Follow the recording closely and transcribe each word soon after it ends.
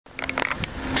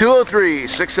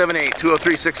203-678,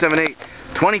 203-678,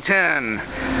 2010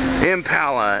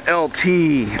 Impala LT,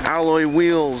 alloy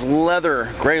wheels,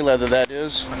 leather, gray leather that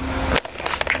is.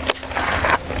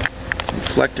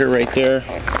 Reflector right there,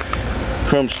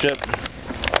 chrome strip,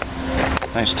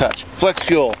 nice touch. Flex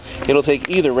fuel, it'll take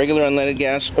either regular unleaded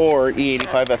gas or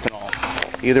E85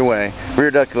 ethanol, either way. Rear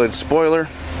ducted spoiler,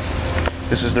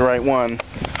 this is the right one.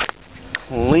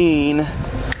 Clean,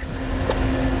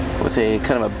 with a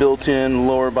kind of a built-in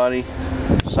lower body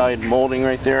side molding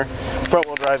right there. Front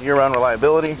wheel drive year-round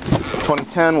reliability,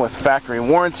 2010 with factory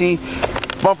warranty,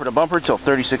 bumper to bumper till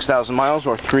 36,000 miles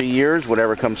or 3 years,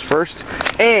 whatever comes first,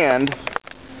 and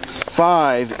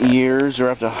 5 years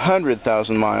or up to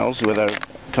 100,000 miles, whatever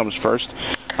comes first,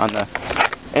 on the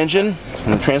engine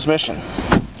and the transmission.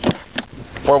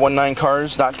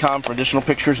 419cars.com for additional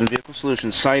pictures and vehicle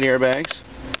solutions. Side airbags,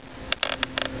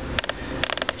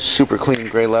 super clean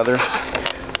gray leather.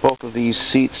 Both of these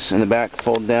seats in the back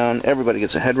fold down. Everybody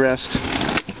gets a headrest.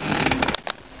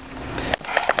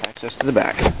 Access to the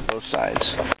back, both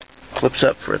sides. Flips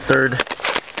up for a third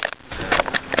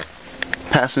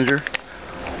passenger.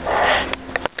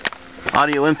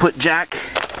 Audio input jack,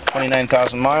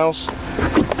 29,000 miles.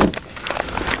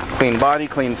 Clean body,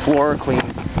 clean floor, clean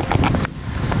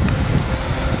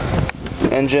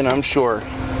engine, I'm sure,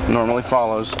 normally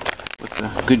follows with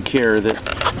the good care that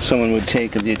someone would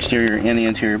take of the exterior and the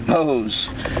interior. Bose,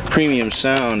 premium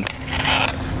sound,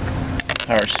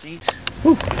 power seat,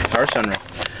 power sunroof,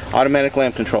 automatic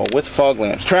lamp control with fog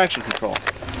lamps, traction control,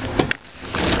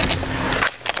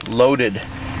 loaded,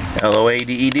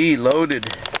 L-O-A-D-E-D, loaded.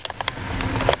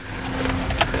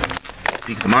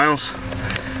 Peak of the miles,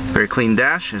 very clean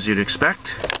dash as you'd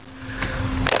expect.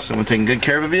 Someone taking good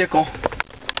care of a vehicle.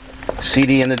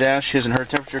 CD in the dash, his and her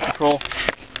temperature control,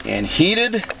 and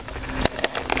heated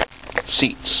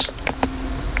seats.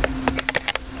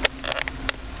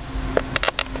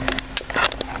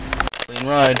 Clean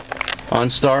ride.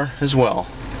 OnStar as well.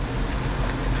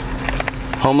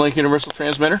 HomeLink universal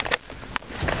transmitter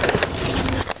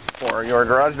for your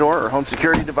garage door or home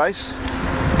security device.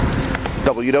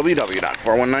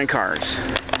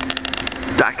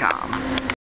 www.419cars.com